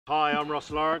Hi, I'm Ross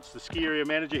Lawrence, the ski area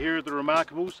manager here at the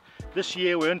Remarkables. This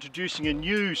year we're introducing a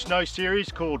new snow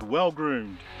series called Well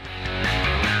Groomed.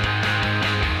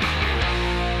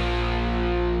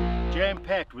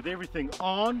 Jam-packed with everything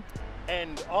on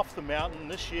and off the mountain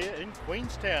this year in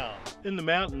Queenstown. In the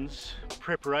mountains,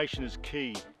 preparation is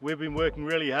key. We've been working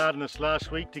really hard on this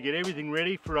last week to get everything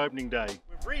ready for opening day.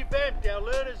 We've revamped our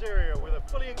learners area with a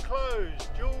fully enclosed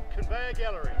dual conveyor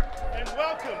gallery. And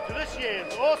welcome to this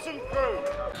year's awesome crew.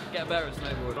 Get better at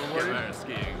snowboarding. Get better at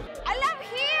skiing. I love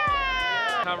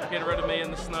here! Can't get rid of me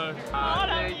in the snow.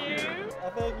 I love you! I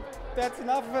think that's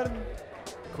enough for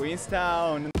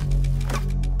Queenstown.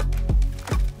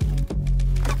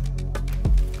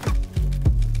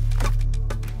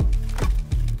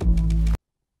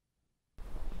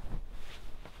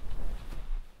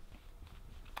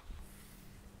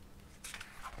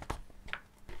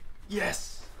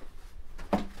 Yes!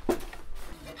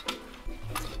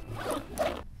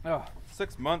 Oh,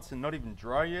 6 months and not even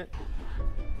dry yet.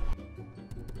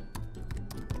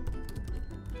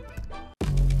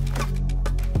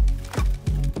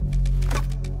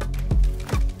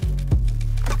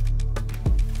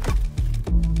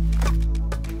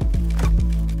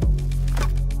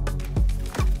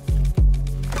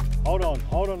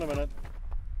 Hold on a minute.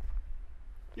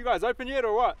 You guys open yet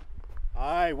or what?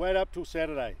 Aye, wait up till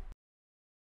Saturday.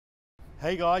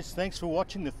 Hey guys, thanks for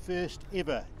watching the first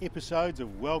ever episodes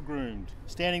of Well Groomed.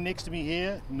 Standing next to me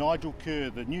here, Nigel Kerr,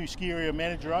 the new ski area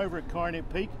manager over at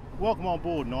Coronet Peak. Welcome on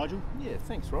board, Nigel. Yeah,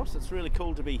 thanks Ross. It's really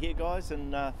cool to be here guys,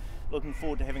 and looking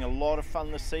forward to having a lot of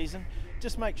fun this season.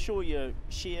 Just make sure you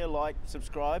share, like,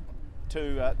 subscribe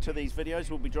to these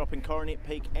videos. We'll be dropping Coronet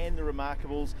Peak and the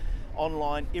Remarkables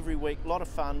online every week. A lot of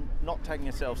fun, not taking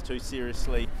ourselves too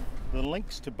seriously. The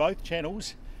links to both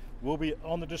channels will be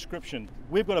on the description.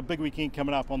 We've got a big weekend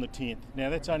coming up on the 10th. Now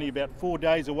that's only about 4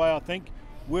 days away, I think.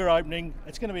 We're opening.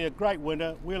 It's going to be a great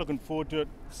winter. We're looking forward to it.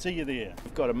 See you there.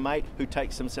 We've got a mate who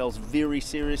takes themselves very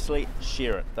seriously.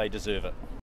 Share it. They deserve it.